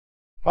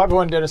Hi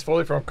everyone, Dennis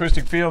Foley from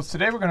Acoustic Fields.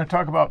 Today we're going to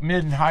talk about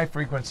mid and high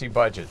frequency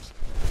budgets.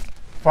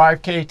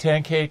 5K,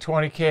 10K,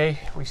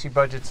 20K. We see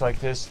budgets like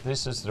this.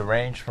 This is the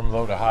range from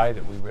low to high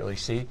that we really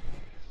see.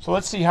 So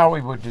let's see how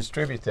we would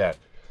distribute that.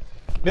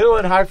 Middle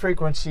and high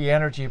frequency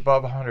energy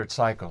above 100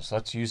 cycles.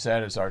 Let's use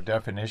that as our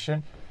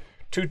definition.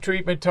 Two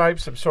treatment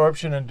types,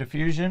 absorption and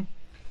diffusion.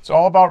 It's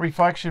all about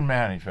reflection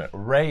management.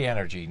 Ray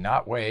energy,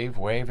 not wave.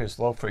 Wave is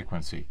low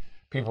frequency.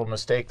 People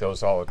mistake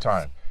those all the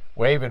time.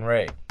 Wave and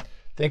ray.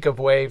 Think of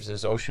waves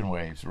as ocean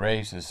waves,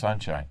 rays as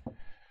sunshine.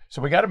 So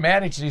we got to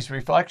manage these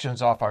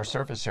reflections off our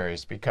surface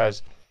areas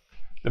because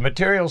the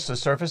materials the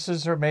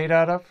surfaces are made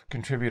out of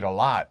contribute a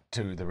lot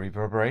to the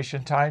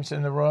reverberation times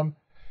in the room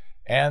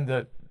and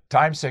the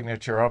time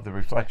signature of the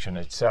reflection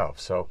itself.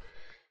 So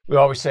we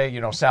always say,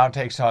 sound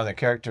takes on the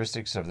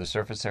characteristics of the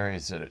surface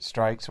areas that it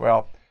strikes.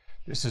 Well,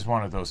 this is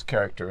one of those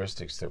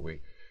characteristics that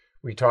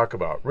we talk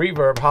about.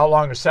 Reverb, how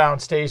long a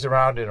sound stays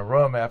around in a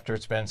room after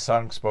it's been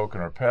sung,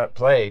 spoken, or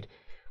played.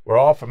 We're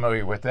all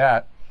familiar with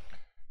that.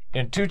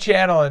 In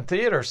two-channel and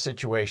theater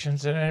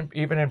situations, and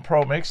even in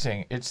pro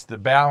mixing, it's the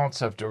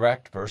balance of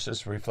direct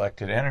versus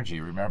reflected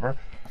energy. Remember,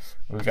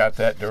 we've got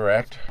that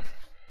direct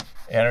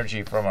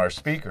energy from our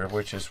speaker,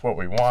 which is what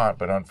we want,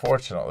 but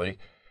unfortunately,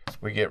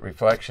 we get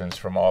reflections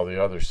from all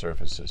the other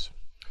surfaces.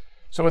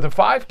 So with a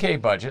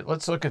 5K budget,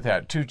 let's look at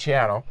that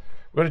two-channel.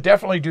 We're going to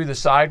definitely do the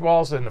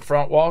sidewalls and the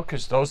front wall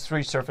because those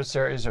three surface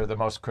areas are the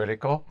most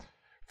critical.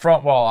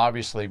 Front wall,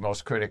 obviously,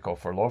 most critical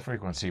for low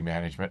frequency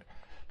management,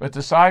 but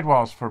the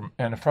sidewalls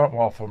and the front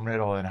wall for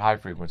middle and high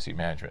frequency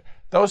management.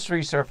 Those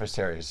three surface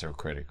areas are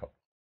critical.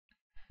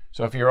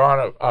 So if you're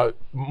on a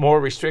more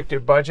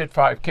restricted budget,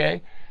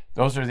 5K,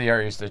 those are the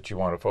areas that you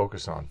want to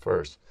focus on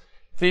first.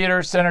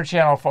 Theater, center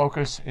channel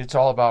focus, it's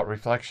all about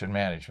reflection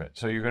management.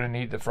 So you're going to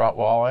need the front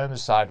wall and the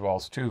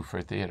sidewalls too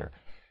for theater.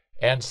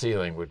 And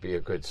ceiling would be a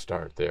good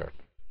start there.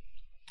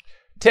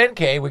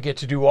 10K, we get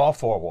to do all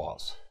four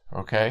walls,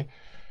 okay?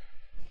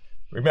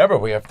 Remember,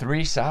 we have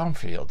three sound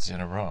fields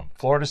in a room.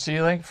 Floor to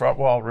ceiling, front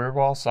wall, rear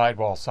wall,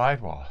 sidewall,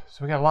 sidewall.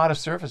 So we got a lot of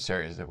surface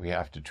areas that we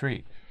have to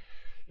treat.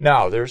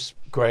 Now, there's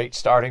great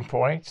starting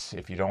points.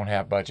 If you don't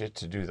have budget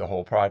to do the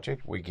whole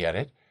project, we get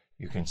it.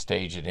 You can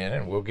stage it in,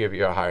 and we'll give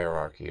you a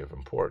hierarchy of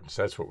importance.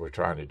 That's what we're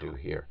trying to do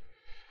here.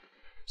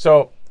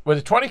 So with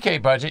a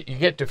 20K budget, you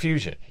get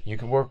diffusion. You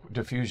can work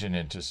diffusion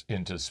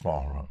into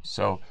small rooms.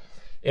 So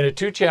in a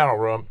two-channel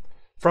room,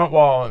 front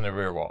wall and the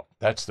rear wall.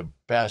 That's the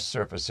best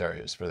surface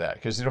areas for that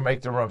because it'll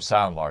make the room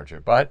sound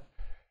larger. But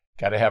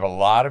got to have a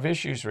lot of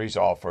issues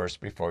resolved first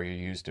before you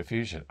use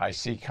diffusion. I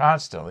see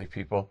constantly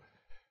people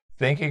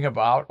thinking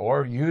about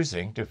or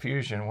using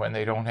diffusion when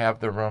they don't have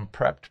the room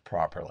prepped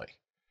properly.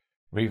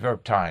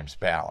 Reverb times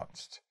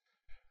balanced.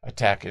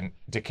 Attack and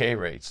decay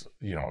rates,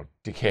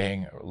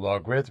 decaying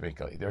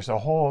logarithmically. There's a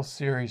whole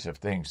series of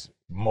things,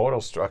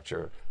 modal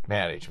structure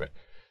management.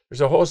 There's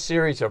a whole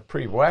series of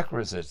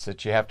prerequisites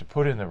that you have to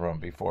put in the room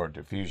before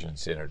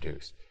diffusion's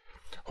introduced.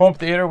 Home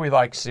theater, we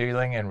like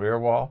ceiling and rear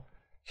wall.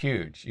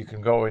 Huge. You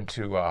can go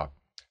into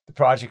the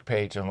project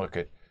page and look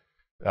at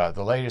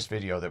the latest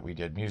video that we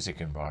did,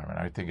 music environment.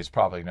 I think it's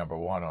probably number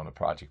 1 on the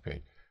project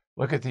page.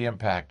 Look at the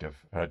impact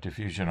of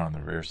diffusion on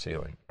the rear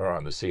ceiling, or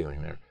on the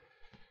ceiling there.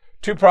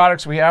 Two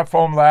products we have,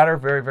 foam ladder,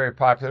 very, very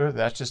popular.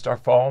 That's just our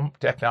foam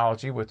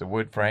technology with the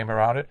wood frame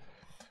around it.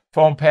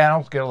 Foam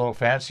panels get a little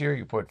fancier.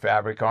 You put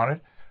fabric on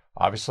it.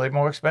 Obviously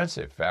more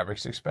expensive.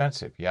 Fabric's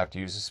expensive. You have to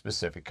use a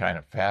specific kind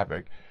of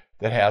fabric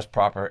that has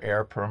proper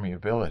air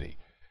permeability.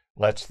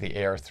 Lets the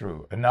air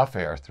through, enough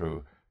air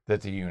through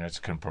that the units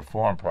can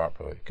perform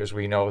properly because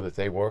we know that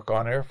they work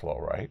on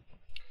airflow, right?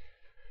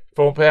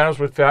 Foam panels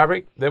with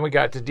fabric. Then we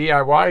got the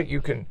DIY.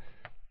 You can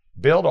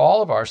build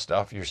all of our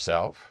stuff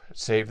yourself,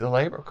 save the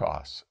labor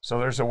costs. So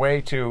there's a way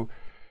to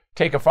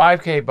take a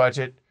 5K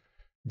budget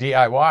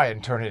DIY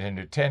and turn it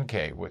into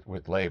 10K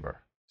with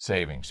labor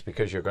savings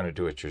because you're going to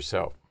do it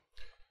yourself.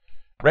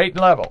 Rate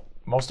and level,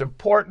 most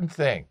important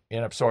thing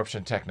in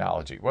absorption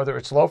technology, whether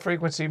it's low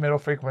frequency, middle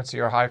frequency,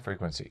 or high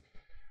frequency.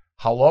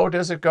 How low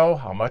does it go?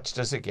 How much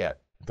does it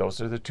get? Those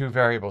are the two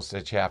variables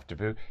that you have to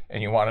do,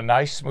 and you want a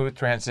nice smooth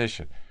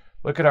transition.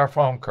 Look at our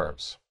foam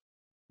curves.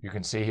 You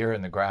can see here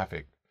in the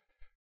graphic,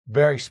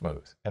 very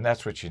smooth, and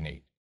that's what you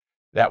need.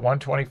 That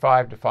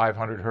 125 to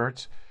 500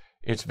 hertz,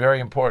 it's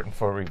very important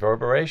for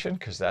reverberation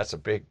because that's a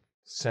big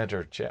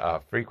center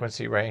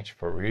frequency range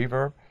for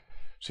reverb.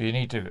 So you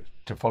need to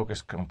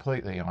focus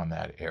completely on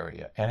that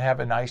area and have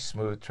a nice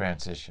smooth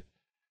transition.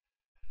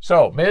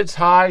 So mids,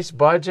 highs,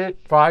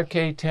 budget,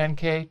 5K,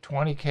 10K,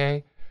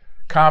 20K,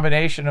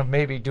 combination of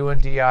maybe doing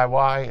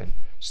DIY and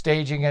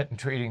staging it and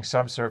treating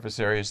some surface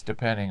areas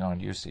depending on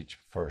usage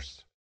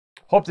first.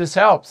 Hope this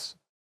helps.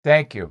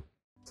 Thank you.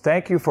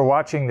 Thank you for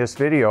watching this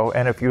video,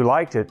 and if you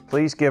liked it,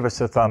 please give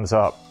us a thumbs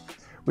up.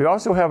 We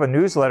also have a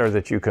newsletter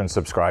that you can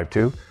subscribe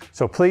to,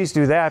 so please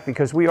do that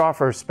because we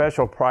offer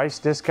special price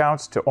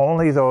discounts to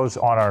only those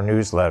on our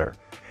newsletter.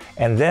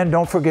 And then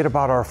don't forget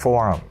about our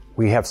forum.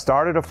 We have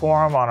started a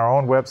forum on our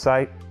own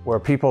website where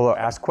people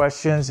ask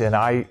questions, and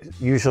I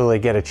usually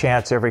get a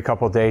chance every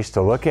couple of days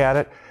to look at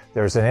it.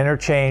 There's an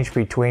interchange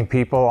between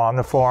people on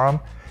the forum,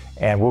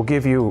 and we'll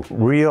give you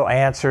real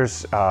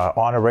answers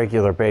on a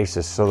regular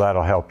basis, so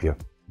that'll help you.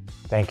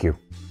 Thank you.